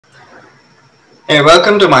Hey,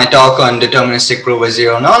 welcome to my talk on Deterministic-Prover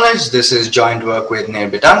zero knowledge. This is joint work with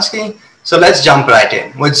Bitanksy. So let's jump right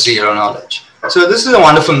in. What's zero knowledge? So this is a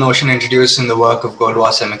wonderful notion introduced in the work of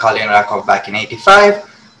Goldwasser, Macaulay, and Arka back in '85.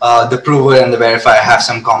 The prover and the verifier have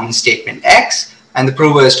some common statement X, and the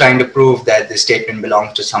prover is trying to prove that the statement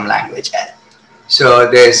belongs to some language L.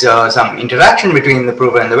 So there's some interaction between the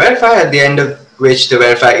prover and the verifier, at the end of which the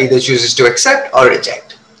verifier either chooses to accept or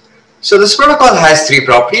reject. So this protocol has three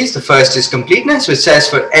properties. The first is completeness, which says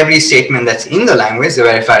for every statement that's in the language, the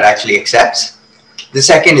verifier actually accepts. The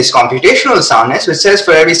second is computational soundness, which says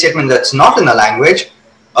for every statement that's not in the language,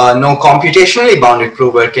 no computationally bounded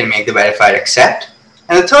prover can make the verifier accept.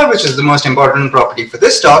 And the third, which is the most important property for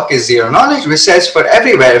this talk, is zero knowledge, which says for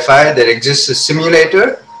every verifier there exists a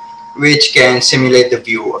simulator which can simulate the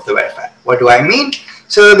view of the verifier. What do I mean?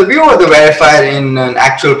 So the view of the verifier in an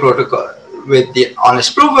actual protocol with the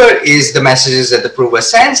honest prover is the messages that the prover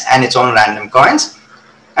sends and its own random coins.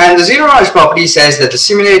 And the zero knowledge property says that the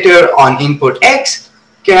simulator on input X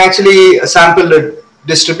can actually sample a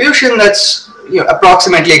distribution that's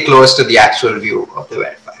approximately close to the actual view of the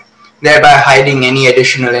verifier, thereby hiding any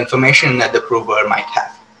additional information that the prover might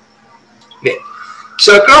have. Okay.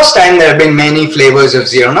 So across time there have been many flavors of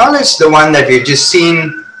zero knowledge. The one that we've just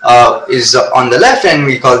seen is on the left, and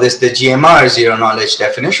we call this the GMR zero knowledge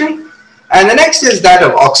definition. And the next is that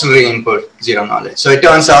of auxiliary input zero knowledge. So it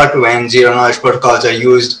turns out when zero knowledge protocols are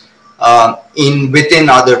used within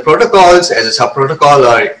other protocols as a sub-protocol,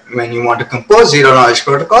 or when you want to compose zero knowledge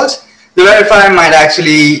protocols, the verifier might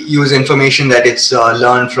actually use information that it's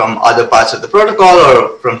learned from other parts of the protocol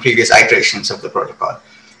or from previous iterations of the protocol.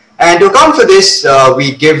 And to account for this,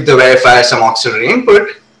 we give the verifier some auxiliary input,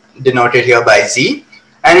 denoted here by Z.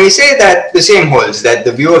 And we say that the same holds, that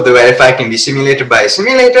the view of the verifier can be simulated by a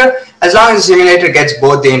simulator as long as the simulator gets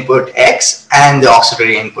both the input X and the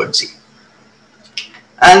auxiliary input Z.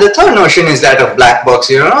 And the third notion is that of black box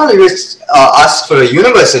zero knowledge, which asks for a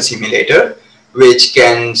universal simulator which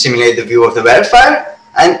can simulate the view of the verifier.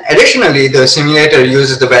 And additionally, the simulator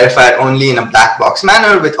uses the verifier only in a black box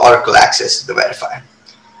manner with Oracle access to the verifier.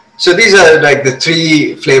 So these are like the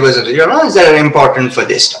three flavors of zero knowledge that are important for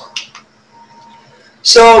this talk.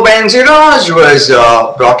 So when zero knowledge was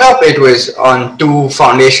brought up, it was on two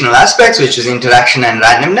foundational aspects, which is interaction and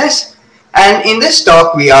randomness. And in this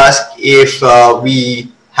talk, we ask if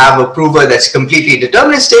we have a prover that's completely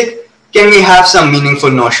deterministic, can we have some meaningful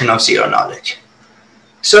notion of zero knowledge?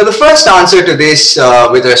 So the first answer to this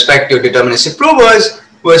with respect to deterministic provers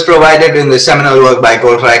was provided in the seminal work by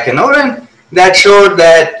Goldreich and Oren that showed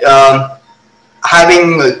that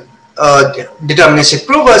having deterministic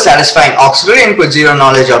prover satisfying auxiliary input zero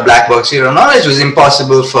knowledge or black box zero knowledge was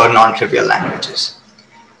impossible for non-trivial languages.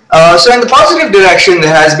 So in the positive direction,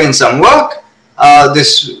 there has been some work.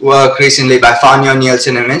 This work recently by Fanyo,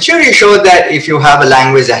 Nielsen, and Venturi showed that if you have a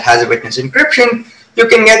language that has a witness encryption, you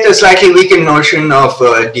can get a slightly weakened notion of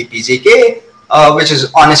DPZK, which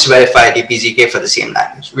is honest verified DPZK for the same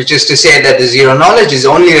language, which is to say that the zero knowledge is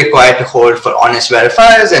only required to hold for honest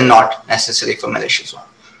verifiers and not necessarily for malicious ones.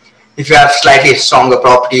 If you have slightly stronger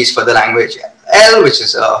properties for the language L, which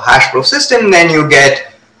is a hash proof system, then you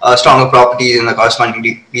get stronger properties in the corresponding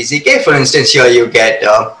DPZK. For instance, here you get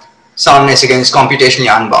soundness against computationally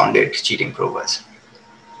unbounded cheating provers.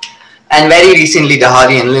 And very recently,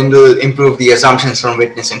 Dahari and Lindell improved the assumptions from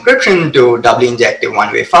witness encryption to doubly injective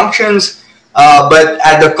one-way functions, but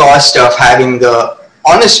at the cost of having the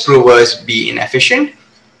honest provers be inefficient.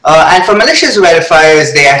 And for malicious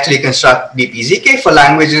verifiers, they actually construct DPZK for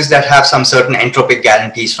languages that have some certain entropic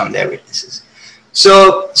guarantees from their witnesses.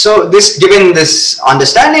 So given this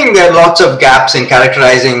understanding, there are lots of gaps in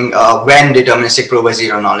characterizing when deterministic prover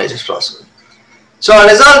zero knowledge is possible. So our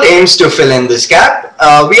result aims to fill in this gap.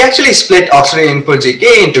 We actually split auxiliary input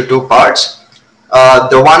ZK into two parts.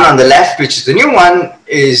 The one on the left, which is the new one,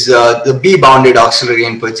 is the B-bounded auxiliary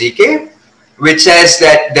input ZK, which says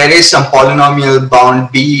that there is some polynomial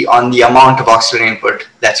bound B on the amount of auxiliary input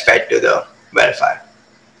that's fed to the verifier.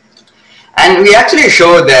 And we actually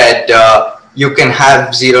show that you can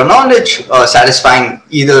have zero knowledge satisfying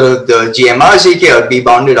either the GMR ZK or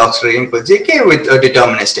B-bounded auxiliary input ZK with a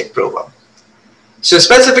deterministic prover. So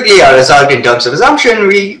specifically our result in terms of assumption,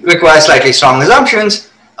 we require slightly strong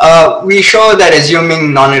assumptions. We show that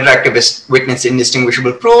assuming non-interactive witness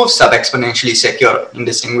indistinguishable proofs, sub-exponentially secure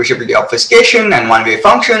indistinguishability obfuscation, and one-way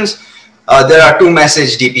functions, there are two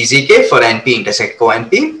message DPZK for NP intersect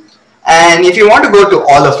co-NP. And if you want to go to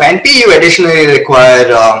all of NP, you additionally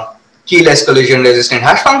require keyless collision resistant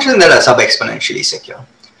hash functions that are sub-exponentially secure.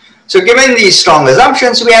 So given these strong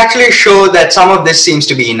assumptions, we actually show that some of this seems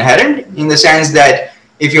to be inherent in the sense that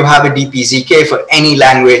if you have a DPZK for any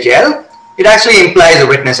language L, it actually implies a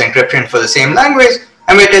witness encryption for the same language,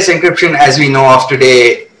 and witness encryption, as we know of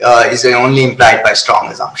today, is only implied by strong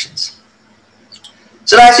assumptions.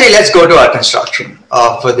 So actually, let's go to our construction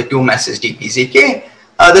for the two-message DPZK.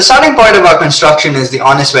 The starting point of our construction is the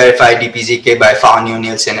honest verified DPZK by Fournier,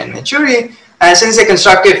 Nielsen, and Choudhuri. And since they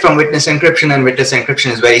constructed from witness encryption, and witness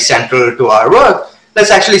encryption is very central to our work,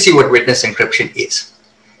 let's actually see what witness encryption is.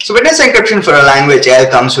 So witness encryption for a language L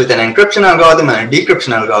comes with an encryption algorithm and a decryption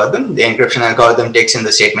algorithm. The encryption algorithm takes in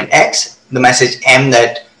the statement X, the message M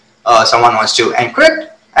that someone wants to encrypt,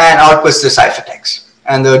 and outputs the ciphertext.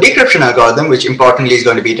 And the decryption algorithm, which importantly is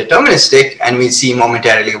going to be deterministic, and we'll see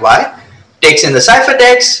momentarily why, takes in the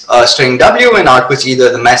ciphertext, string W, and outputs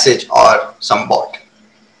either the message or some bot.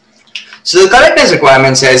 So the correctness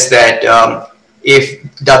requirement says that if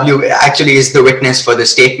W actually is the witness for the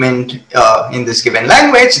statement in this given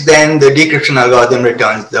language, then the decryption algorithm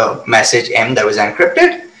returns the message M that was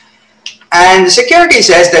encrypted. And the security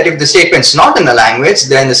says that if the statement's not in the language,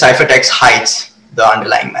 then the ciphertext hides the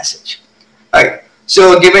underlying message. Right.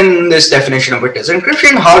 So given this definition of witness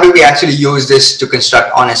encryption, how do we actually use this to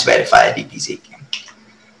construct honest verifier DPZK?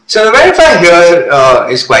 So the verifier here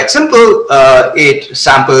is quite simple. It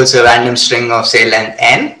samples a random string of, say, length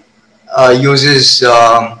n, uses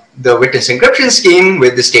the witness encryption scheme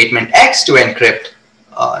with the statement X to encrypt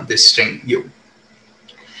this string U.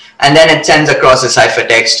 And then it sends across the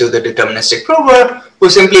ciphertext to the deterministic-prover, who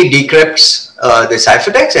simply decrypts the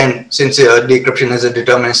ciphertext. And since decryption is a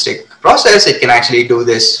deterministic process, it can actually do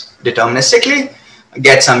this deterministically,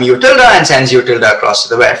 get some U tilde, and sends U tilde across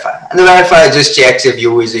to the verifier. And the verifier just checks if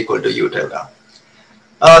U is equal to U tilde.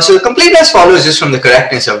 So the completeness follows just from the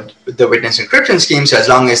correctness of the witness encryption scheme. So as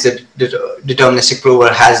long as the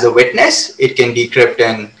deterministic-prover has the witness, it can decrypt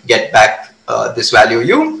and get back this value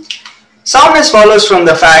U. Soundness follows from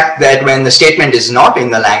the fact that when the statement is not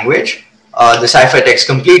in the language, the ciphertext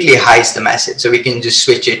completely hides the message. So we can just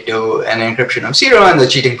switch it to an encryption of 0, and the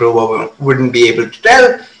cheating prover wouldn't be able to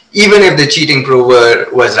tell, even if the cheating prover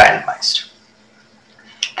was randomized.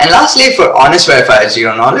 And lastly, for honest verifier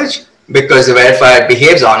zero knowledge, because the verifier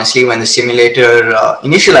behaves honestly when the simulator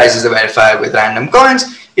initializes the verifier with random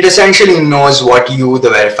coins, it essentially knows what U the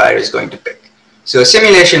verifier is going to pick. So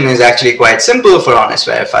simulation is actually quite simple for honest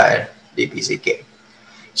verifier DPZK.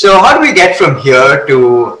 So how do we get from here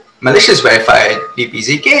to malicious verified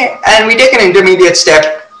DPZK? And we take an intermediate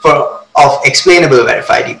step of explainable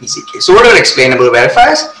verified DPZK. So what are explainable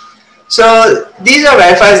verifiers? So these are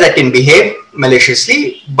verifiers that can behave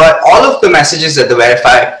maliciously, but all of the messages that the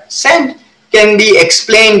verifier sent can be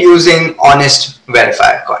explained using honest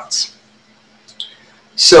verifier coins.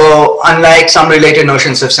 So unlike some related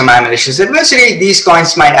notions of semi-malicious adversary, these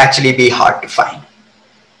coins might actually be hard to find.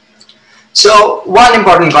 So one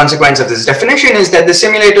important consequence of this definition is that the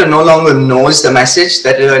simulator no longer knows the message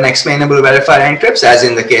that an explainable verifier encrypts, as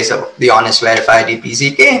in the case of the honest verifier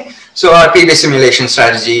DPZK. So our previous simulation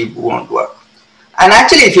strategy won't work. And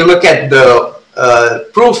actually, if you look at the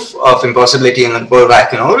proof of impossibility in the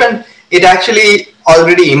Bullrack and Olren, it actually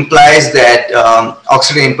already implies that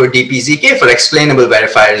auxiliary input DPZK for explainable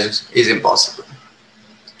verifiers is impossible.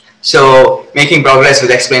 So making progress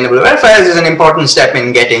with explainable verifiers is an important step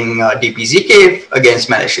in getting DPZK against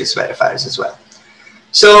malicious verifiers as well.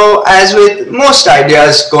 So as with most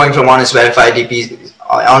ideas going from honest verifier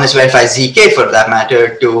ZK for that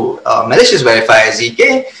matter to malicious verifier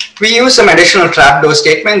ZK, we use some additional trapdoor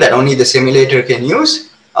statement that only the simulator can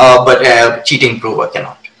use, but a cheating prover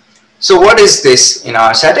cannot. So what is this in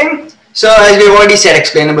our setting? So as we've already said,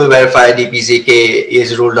 explainable verifier DPZK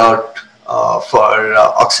is ruled out for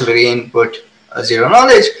auxiliary input zero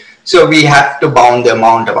knowledge, so we have to bound the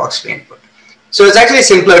amount of auxiliary input. So it's actually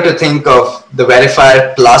simpler to think of the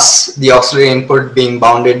verifier plus the auxiliary input being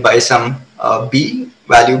bounded by some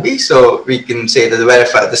value b. So we can say that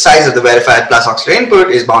the size of the verifier plus auxiliary input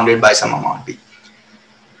is bounded by some amount b.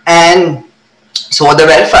 And so what the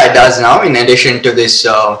verifier does now, in addition to this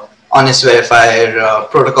honest verifier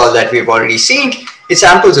protocol that we've already seen, it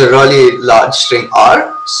samples a really large string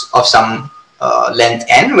R of some length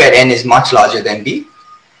n, where n is much larger than b.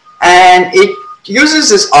 And it uses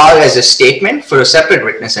this R as a statement for a separate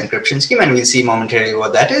witness encryption scheme, and we'll see momentarily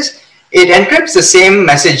what that is. It encrypts the same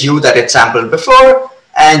message U that it sampled before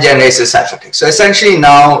and generates a ciphertext. So essentially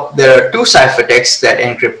now there are two ciphertexts that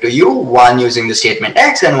encrypt to U, one using the statement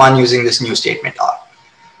X and one using this new statement R.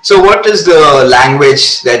 So what is the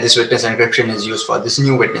language that this witness encryption is used for, this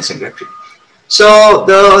new witness encryption? So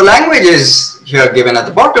the language is here given at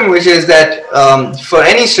the bottom, which is that for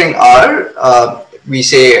any string R, we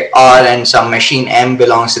say R and some machine M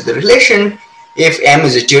belongs to the relation, if M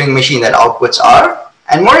is a Turing machine that outputs R,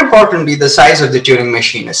 and more importantly, the size of the Turing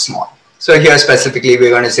machine is small. So here specifically, we're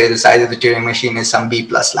going to say the size of the Turing machine is some B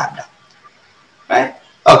plus lambda, right?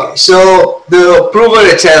 Okay, so the prover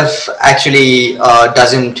itself actually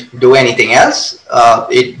doesn't do anything else.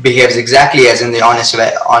 It behaves exactly as in the honest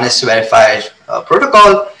verifier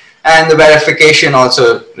protocol, and the verification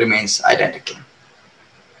also remains identical.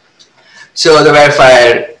 So the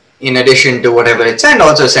verifier, in addition to whatever it sends,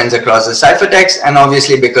 also sends across the ciphertext, and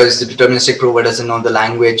obviously because the deterministic prover doesn't know the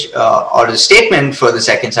language or the statement for the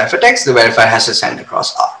second ciphertext, the verifier has to send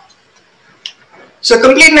across R. So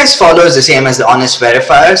completeness follows the same as the honest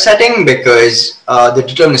verifier setting, because the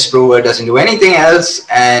deterministic prover doesn't do anything else,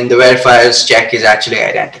 and the verifier's check is actually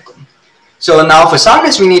identical. So now for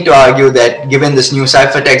soundness, we need to argue that given this new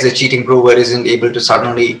ciphertext, the cheating prover isn't able to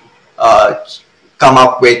suddenly come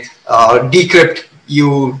up with decrypt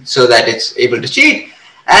U so that it's able to cheat.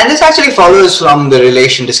 And this actually follows from the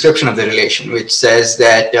relation description of the relation, which says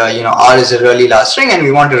that R is a really large string, and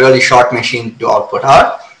we want a really short machine to output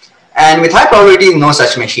R. And with high probability, no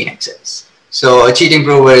such machine exists. So a cheating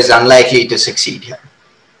prover is unlikely to succeed here.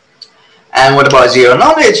 And what about zero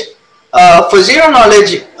knowledge? For zero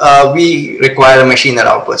knowledge, we require a machine that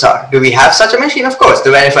outputs R. Do we have such a machine? Of course,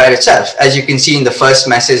 the verifier itself. As you can see in the first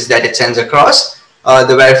message that it sends across,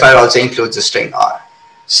 the verifier also includes the string R.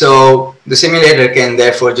 So the simulator can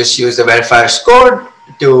therefore just use the verifier's code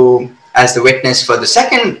as the witness for the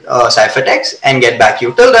second ciphertext and get back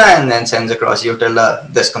U tilde, and then sends across U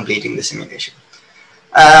tilde, thus completing the simulation.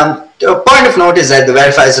 A point of note is that the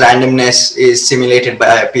verifier's randomness is simulated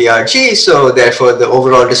by a PRG, so therefore the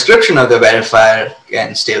overall description of the verifier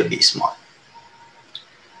can still be small.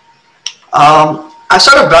 I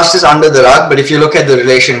sort of brushed this under the rug, but if you look at the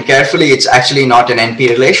relation carefully, it's actually not an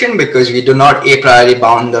NP relation, because we do not a priori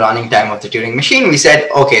bound the running time of the Turing machine. We said,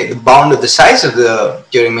 okay, the bound of the size of the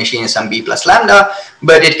Turing machine is some B plus lambda,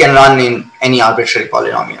 but it can run in any arbitrary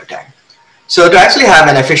polynomial time. So to actually have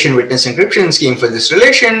an efficient witness encryption scheme for this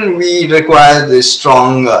relation, we require this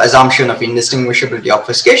strong assumption of indistinguishability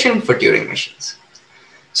obfuscation for Turing machines.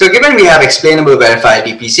 So given we have explainable verified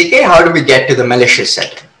DPCK, how do we get to the malicious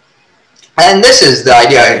setting? And this is the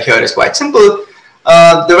idea here is quite simple.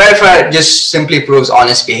 The verifier just simply proves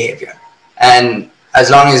honest behavior. And as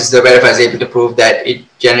long as the verifier is able to prove that it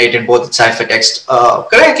generated both the ciphertext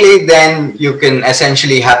correctly, then you can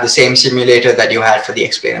essentially have the same simulator that you had for the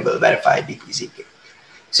explainable verified DPCK.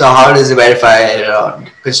 So how does the verifier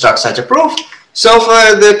construct such a proof? So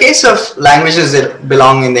for the case of languages that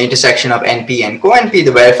belong in the intersection of NP and co-NP,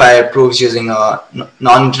 the verifier proves using a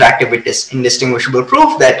non-interactive indistinguishable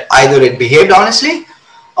proof that either it behaved honestly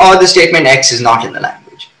or the statement X is not in the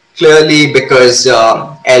language. Clearly, because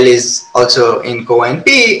L is also in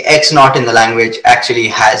co-NP, X not in the language actually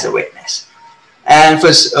has a witness. And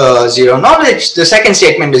for zero knowledge, the second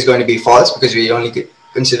statement is going to be false, because we only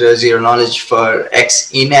consider zero knowledge for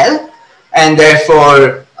X in L, and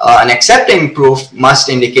therefore an accepting proof must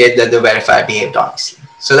indicate that the verifier behaved honestly.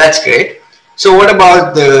 So that's great. So what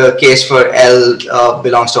about the case for L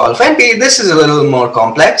belongs to all of NP? This is a little more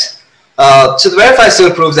complex. So the verifier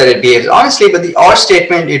still proves that it behaves honestly, but the OR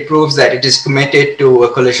statement, it proves that it is committed to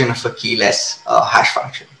a collision of a keyless hash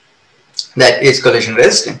function that is collision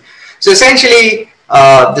resistant. So essentially,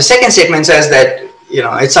 the second statement says that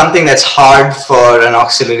it's something that's hard for an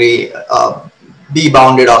auxiliary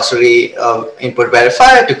B-bounded auxiliary input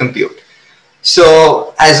verifier to compute.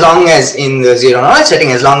 So as long as in the zero knowledge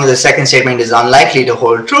setting, as long as the second statement is unlikely to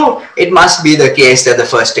hold true, it must be the case that the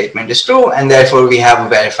first statement is true, and therefore we have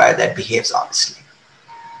a verifier that behaves honestly.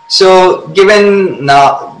 So given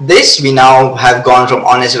now this, we now have gone from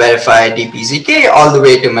honest verified DPZK all the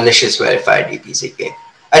way to malicious verified DPZK,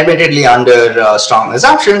 admittedly under strong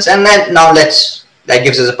assumptions, and then now that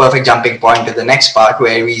gives us a perfect jumping point to the next part,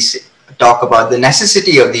 where we talk about the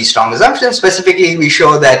necessity of these strong assumptions. Specifically, we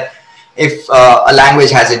show that if a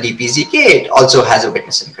language has a DPZK, it also has a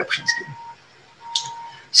witness encryption scheme.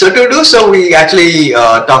 So to do so, we actually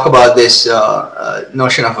talk about this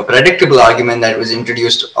notion of a predictable argument that was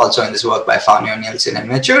introduced also in this work by Faunio, Nielsen,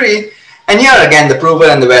 and Choudhuri. And here again, the prover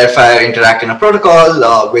and the verifier interact in a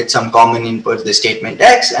protocol with some common input, the statement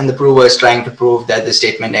X, and the prover is trying to prove that the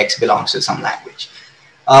statement X belongs to some language.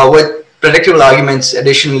 What predictable arguments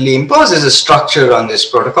additionally impose is a structure on this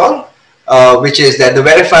protocol, which is that the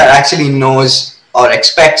verifier actually knows or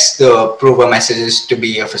expects the prover messages to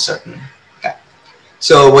be of a certain kind.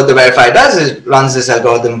 So what the verifier does is runs this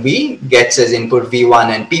algorithm V, gets as input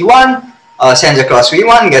V1 and P1, sends across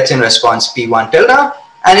V1, gets in response P1 tilde,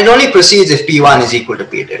 and it only proceeds if P1 is equal to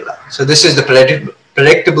P tilde. So this is the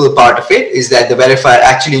predictable part of it, is that the verifier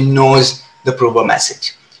actually knows the prover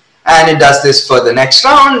message. And it does this for the next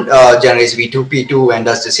round, generates V2, P2, and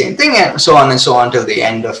does the same thing, and so on till the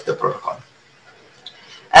end of the protocol.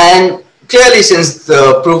 And clearly, since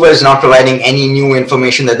the prover is not providing any new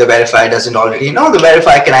information that the verifier doesn't already know, the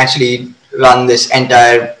verifier can actually run this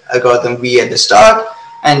entire algorithm V at the start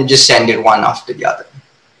and just send it one after the other.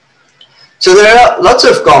 So there are lots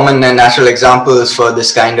of common and natural examples for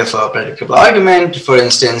this kind of a predictable argument. For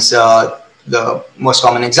instance, the most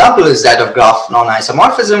common example is that of graph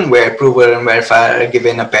non-isomorphism, where prover and verifier are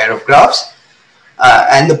given a pair of graphs,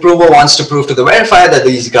 and the prover wants to prove to the verifier that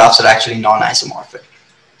these graphs are actually non-isomorphic.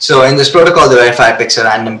 So in this protocol, the verifier picks a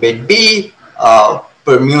random bit B,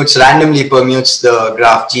 randomly permutes the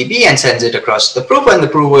graph GB and sends it across to the prover, and the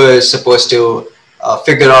prover is supposed to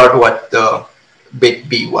figure out what the bit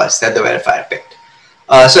B was that the verifier picked.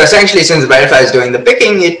 So essentially, since the verifier is doing the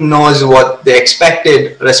picking, it knows what the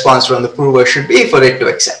expected response from the prover should be for it to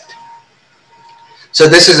accept. So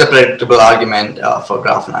this is a predictable argument for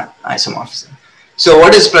graph isomorphism. So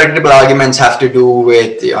what does predictable arguments have to do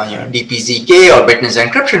with DPZK or bitness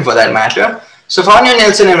encryption for that matter? So Fournier,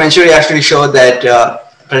 Nielsen, and Venturi actually showed that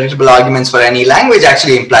predictable arguments for any language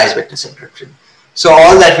actually implies bitness encryption. So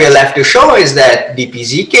all that we are left to show is that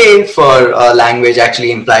DPZK for a language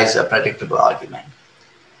actually implies a predictable argument.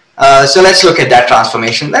 So let's look at that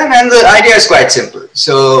transformation then, and the idea is quite simple.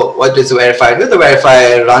 So what does the verifier do? The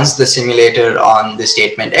verifier runs the simulator on the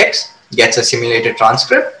statement X, gets a simulated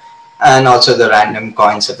transcript, and also the random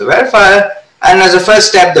coins of the verifier. And as a first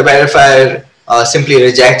step, the verifier simply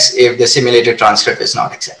rejects if the simulated transcript is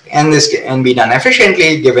not accepting. And this can be done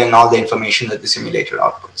efficiently given all the information that the simulator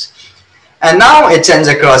outputs. And now it sends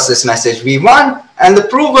across this message V1, and the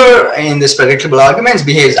prover in this predictable arguments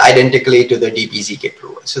behaves identically to the DPZK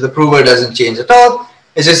prover. So the prover doesn't change at all.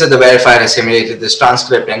 It's just that the verifier has simulated this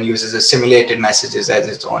transcript and uses the simulated messages as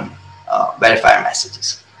its own verifier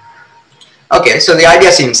messages. Okay, so the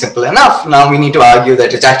idea seems simple enough. Now we need to argue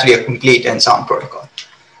that it's actually a complete and sound protocol.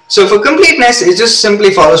 So for completeness, it just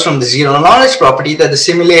simply follows from the zero knowledge property that the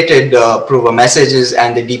simulated prover messages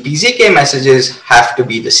and the DPZK messages have to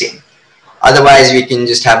be the same. Otherwise, we can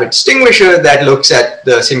just have a distinguisher that looks at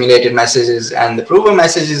the simulated messages and the prover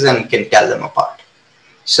messages and can tell them apart.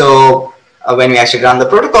 So when we actually run the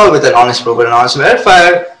protocol with an honest prover and honest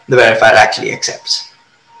verifier, the verifier actually accepts.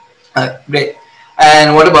 Great.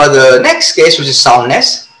 And what about the next case, which is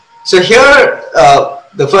soundness? So here,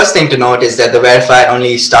 the first thing to note is that the verifier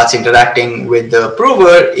only starts interacting with the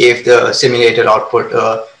prover if the simulator output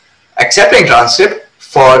accepting transcript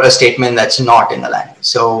for a statement that's not in the language.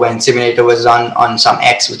 So when simulator was run on some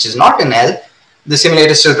X which is not in L, the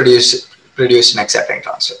simulator still produced an accepting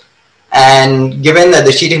transcript. And given that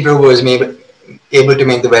the cheating prover was able to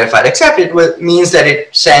make the verifier accept, it means that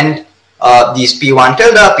it sent these P1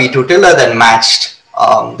 tilde, P2 tilde that matched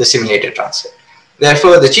the simulated transcript.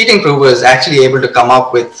 Therefore, the cheating prover is actually able to come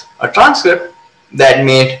up with a transcript that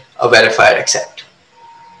made a verifier accept.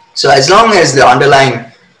 So as long as the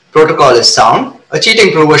underlying protocol is sound, a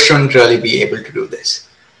cheating prover shouldn't really be able to do this.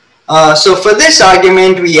 So for this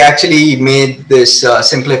argument, we actually made this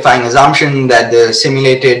simplifying assumption that the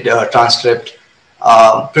simulated transcript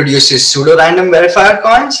produces pseudo-random verifier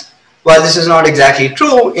coins. While this is not exactly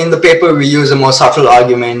true, in the paper we use a more subtle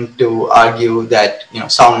argument to argue that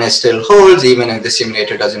soundness still holds even if the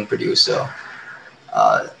simulator doesn't produce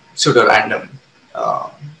pseudo-random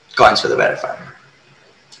coins for the verifier.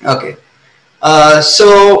 Okay,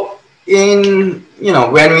 so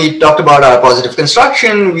when we talked about our positive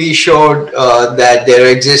construction, we showed that there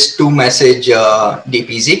exists two-message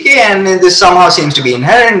DPZK, and this somehow seems to be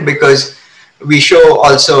inherent because we show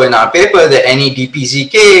also in our paper that any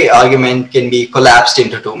DPZK argument can be collapsed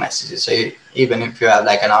into two messages. So even if you have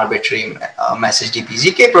like an arbitrary message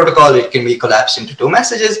DPZK protocol, it can be collapsed into two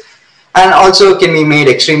messages, and also can be made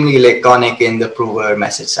extremely laconic in the prover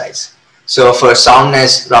message size. So for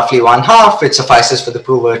soundness, roughly 1/2, it suffices for the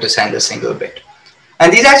prover to send a single bit.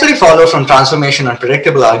 And these actually follow from transformation on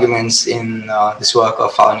predictable arguments in this work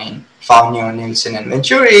of Fournier, Nielsen, and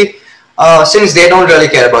Venturi. Since they don't really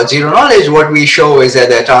care about zero knowledge, what we show is that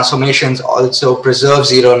their transformations also preserve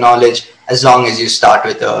zero knowledge as long as you start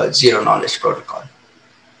with a zero knowledge protocol.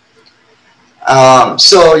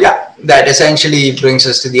 So yeah, that essentially brings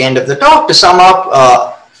us to the end of the talk. To sum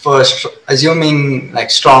up, first, assuming like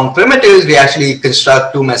strong primitives, we actually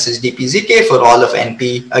construct two-message DPZK for all of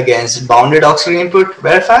NP against bounded auxiliary input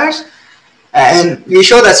verifiers. And we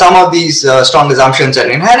show that some of these strong assumptions are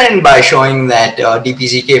inherent by showing that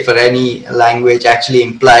DPZK for any language actually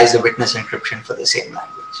implies a witness encryption for the same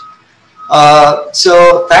language.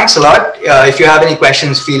 So thanks a lot. If you have any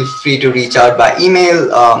questions, feel free to reach out by email.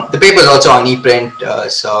 The paper is also on ePrint,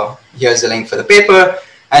 so here's the link for the paper.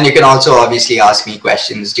 And you can also obviously ask me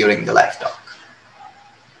questions during the live talk.